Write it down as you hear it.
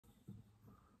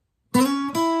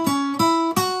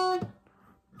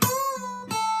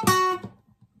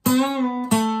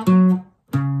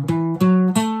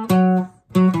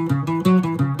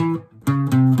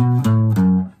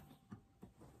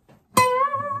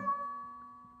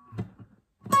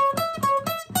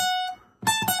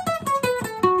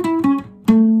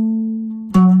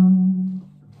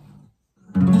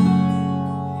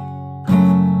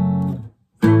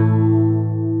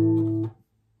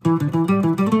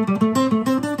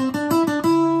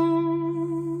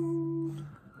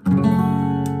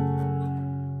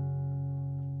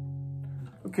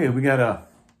Okay, we got a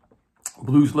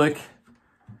blues lick,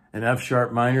 an F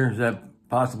sharp minor. Is that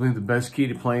possibly the best key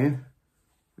to play in?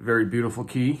 Very beautiful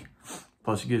key.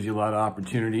 Plus it gives you a lot of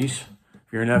opportunities.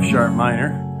 If you're an F sharp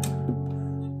minor,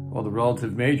 well, the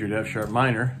relative major to F sharp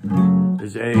minor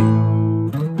is A.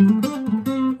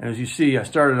 And as you see, I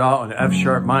started out on F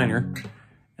sharp minor,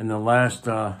 and the last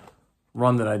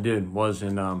run that I did was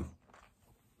in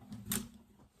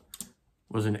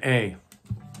A.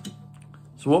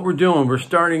 So what we're doing, we're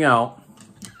starting out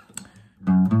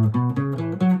in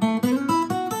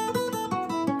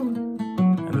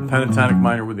the pentatonic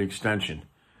minor with the extension.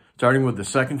 Starting with the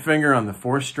second finger on the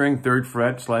 4th string, 3rd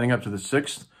fret, sliding up to the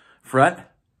 6th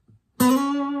fret.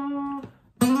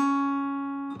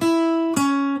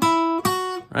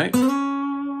 Right?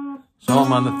 So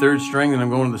I'm on the 3rd string, and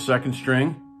I'm going to the 2nd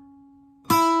string.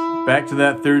 Back to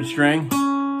that 3rd string.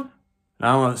 Now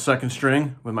I'm on the 2nd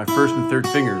string with my 1st and 3rd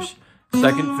fingers.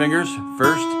 2nd fingers,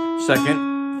 1st,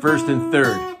 2nd, 1st and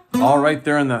 3rd. All right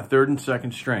there on the 3rd and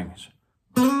 2nd strings.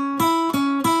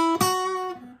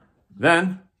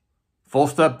 Then, full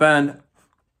step bend,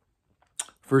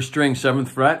 1st string, 7th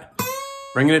fret,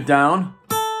 bringing it down,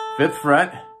 5th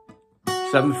fret,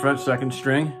 7th fret, 2nd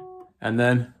string, and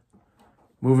then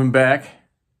moving back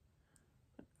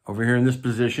over here in this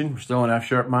position. We're still in F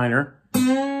sharp minor.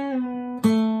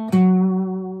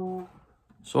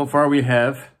 So far we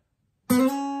have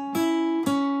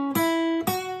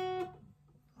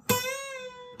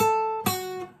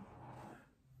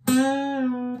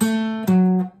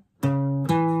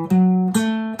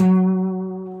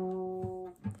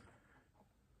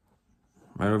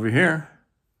right over here.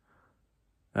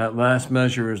 That last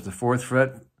measure is the 4th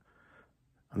fret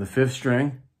on the 5th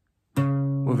string,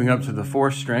 moving up to the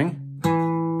 4th string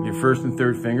with your 1st and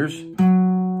 3rd fingers,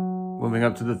 moving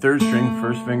up to the 3rd string,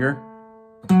 1st finger,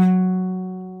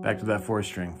 back to that 4th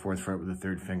string, 4th fret with the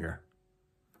 3rd finger.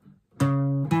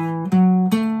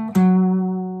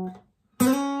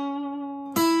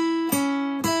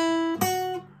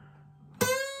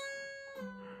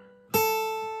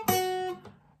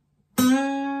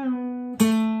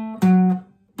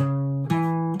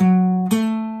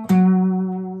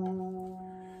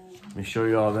 Let me show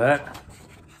you all that.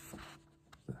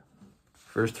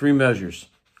 First 3 measures.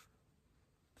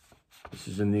 This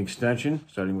is in the extension,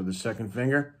 starting with the 2nd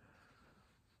finger.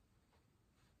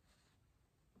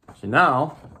 So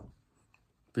now,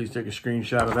 please take a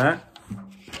screenshot of that.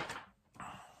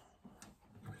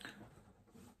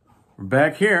 We're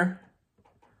back here.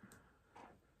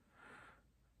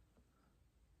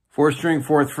 4th string,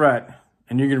 4th fret,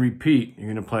 and you're going to repeat.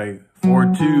 You're going to play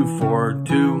 4-2,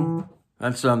 4-2.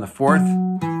 That's on the 4th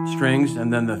strings,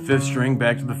 and then the 5th string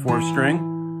back to the 4th string.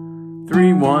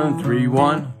 3-1,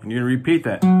 3-1, and you're going to repeat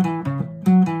that.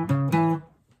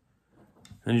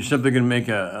 And you're simply going to make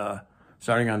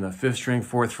starting on the 5th string,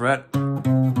 4th fret, a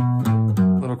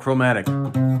little chromatic.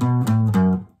 So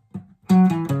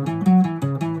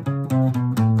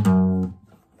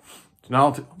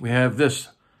now we have this.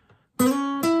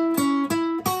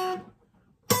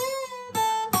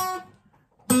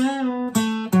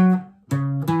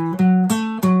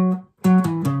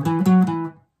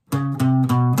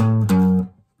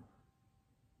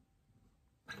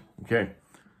 Okay,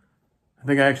 I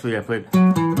think I played,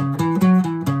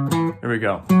 there we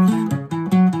go.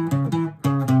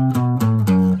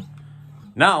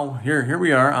 Now, here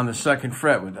we are on the 2nd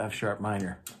fret with F sharp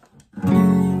minor.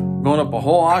 Going up a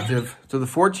whole octave to the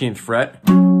 14th fret.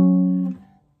 And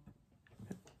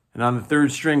on the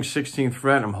 3rd string, 16th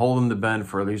fret, I'm holding the bend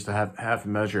for at least a half a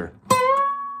measure.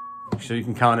 So you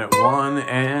can count it 1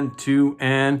 and 2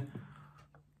 and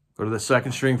go to the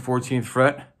 2nd string, 14th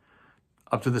fret.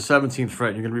 Up to the 17th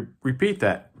fret, you're going to repeat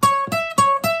that.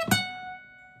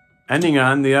 Ending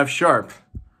on the F sharp,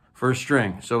 1st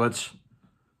string. So it's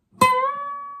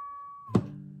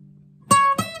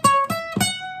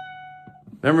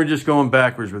then we're just going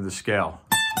backwards with the scale.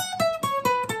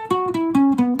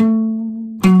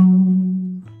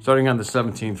 Starting on the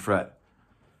 17th fret.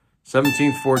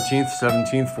 17th, 14th,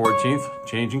 17th, 14th,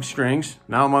 changing strings.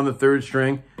 Now I'm on the 3rd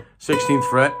string, 16th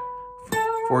fret.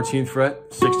 14th fret,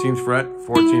 16th fret,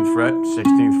 14th fret,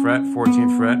 16th fret,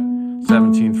 14th fret,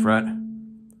 17th fret,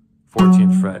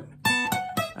 14th fret.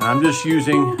 And I'm just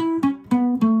using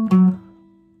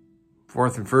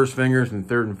 4th and 1st fingers and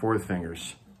 3rd and 4th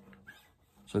fingers.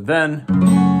 So then,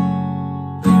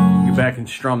 go back and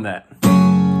strum that.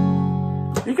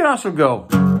 You can also go,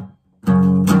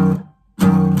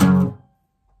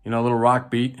 you know, a little rock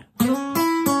beat.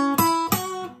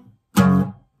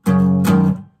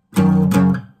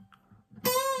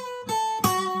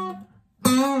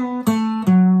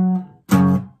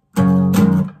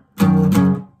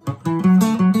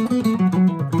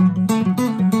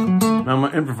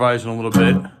 improvising a little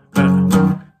bit,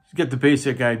 but get the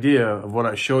basic idea of what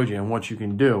I showed you and what you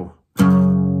can do.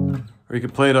 Or you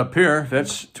could play it up here if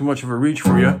that's too much of a reach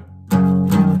for you.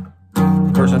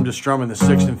 Of course, I'm just strumming the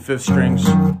 6th and 5th strings.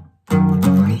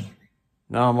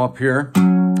 Now I'm up here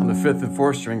on the 5th and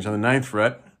 4th strings on the 9th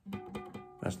fret.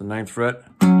 That's the 9th fret.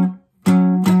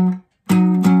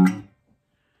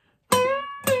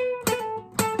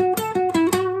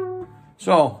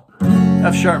 So,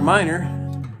 F sharp minor,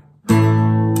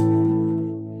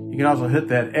 you can also hit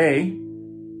that A,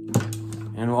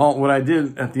 and what I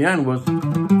did at the end was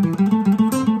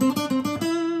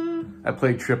I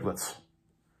played triplets.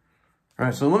 All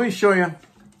right, so let me show you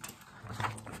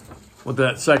what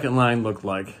that second line looked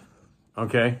like,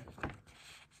 okay?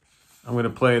 I'm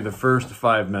gonna play the first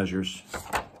 5 measures.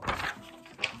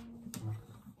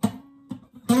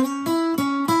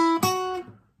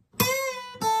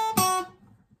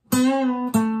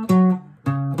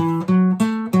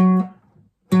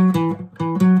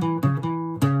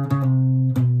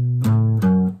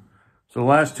 So the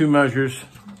last 2 measures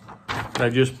that I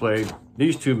just played,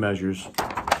 these 2 measures,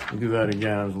 I'll do that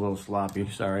again, I was a little sloppy,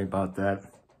 sorry about that.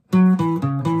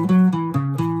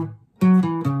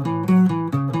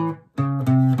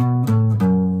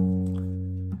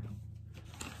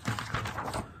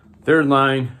 Third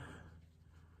line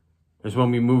is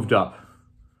when we moved up.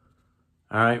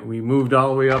 All right, we moved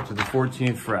all the way up to the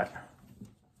 14th fret.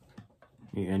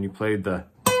 And you played the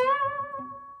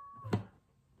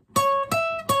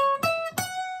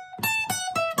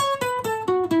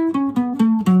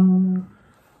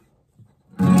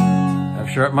F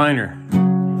sharp minor.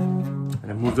 And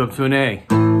I moved up to an A.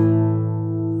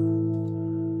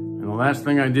 And the last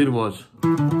thing I did was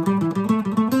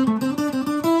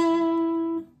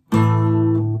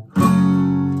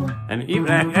and even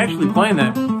actually playing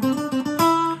that,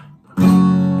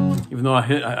 even though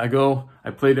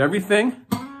I played everything.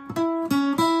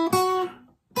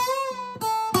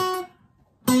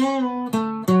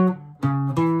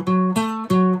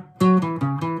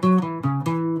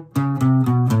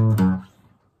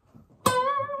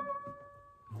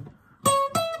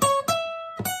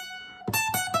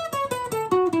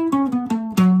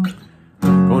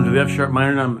 Going to the F sharp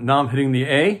minor, now I'm hitting the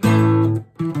A.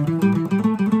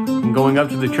 And going up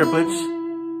to the triplets,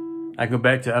 I go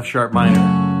back to F sharp minor.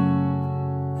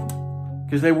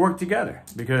 Because they work together.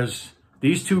 Because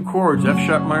these 2 chords, F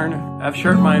sharp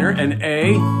minor, and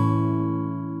A,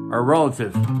 are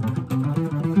relative.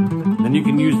 Then you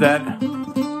can use that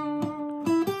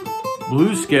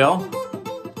blues scale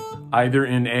either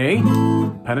in A,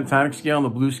 pentatonic scale, and the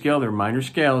blues scale, they're minor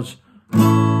scales.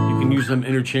 You can use them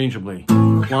interchangeably,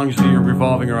 as long as you're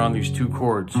revolving around these 2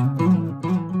 chords.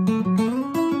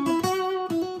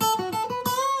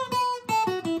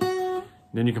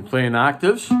 Then you can play in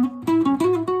octaves,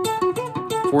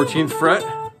 14th fret,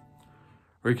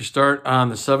 or you can start on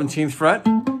the 17th fret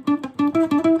and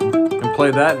play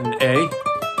that in A.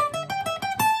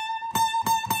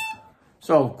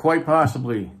 So, quite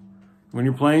possibly, when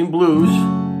you're playing blues,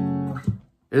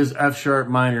 is F sharp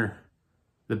minor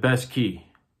the best key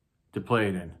to play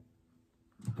it in?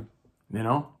 You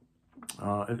know,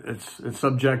 it's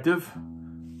subjective.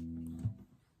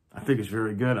 I think it's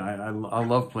very good. I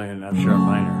love playing F sharp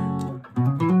minor.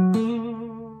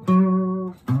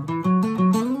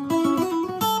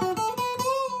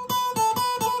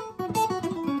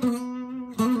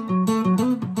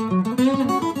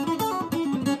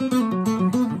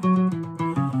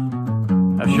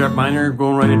 F sharp minor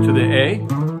going right into the A.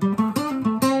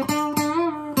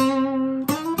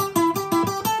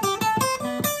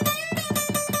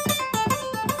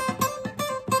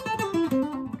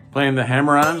 Playing the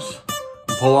hammer-ons,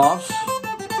 pull-offs,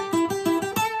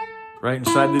 right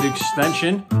inside the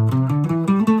extension,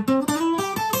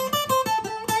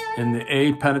 in the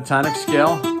A pentatonic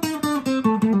scale.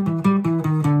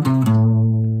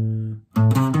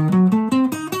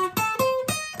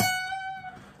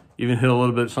 Even hit a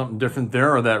little bit of something different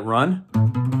there, or that run.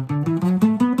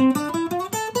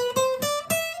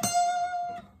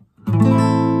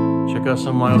 Check out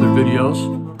some of my other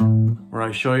videos where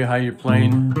I show you how you're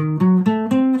playing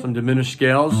some diminished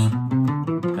scales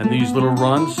and these little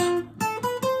runs.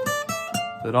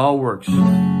 It all works.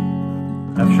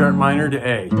 F sharp minor to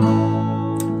A.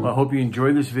 Well, I hope you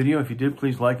enjoyed this video. If you did,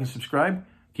 please like and subscribe.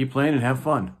 Keep playing and have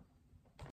fun.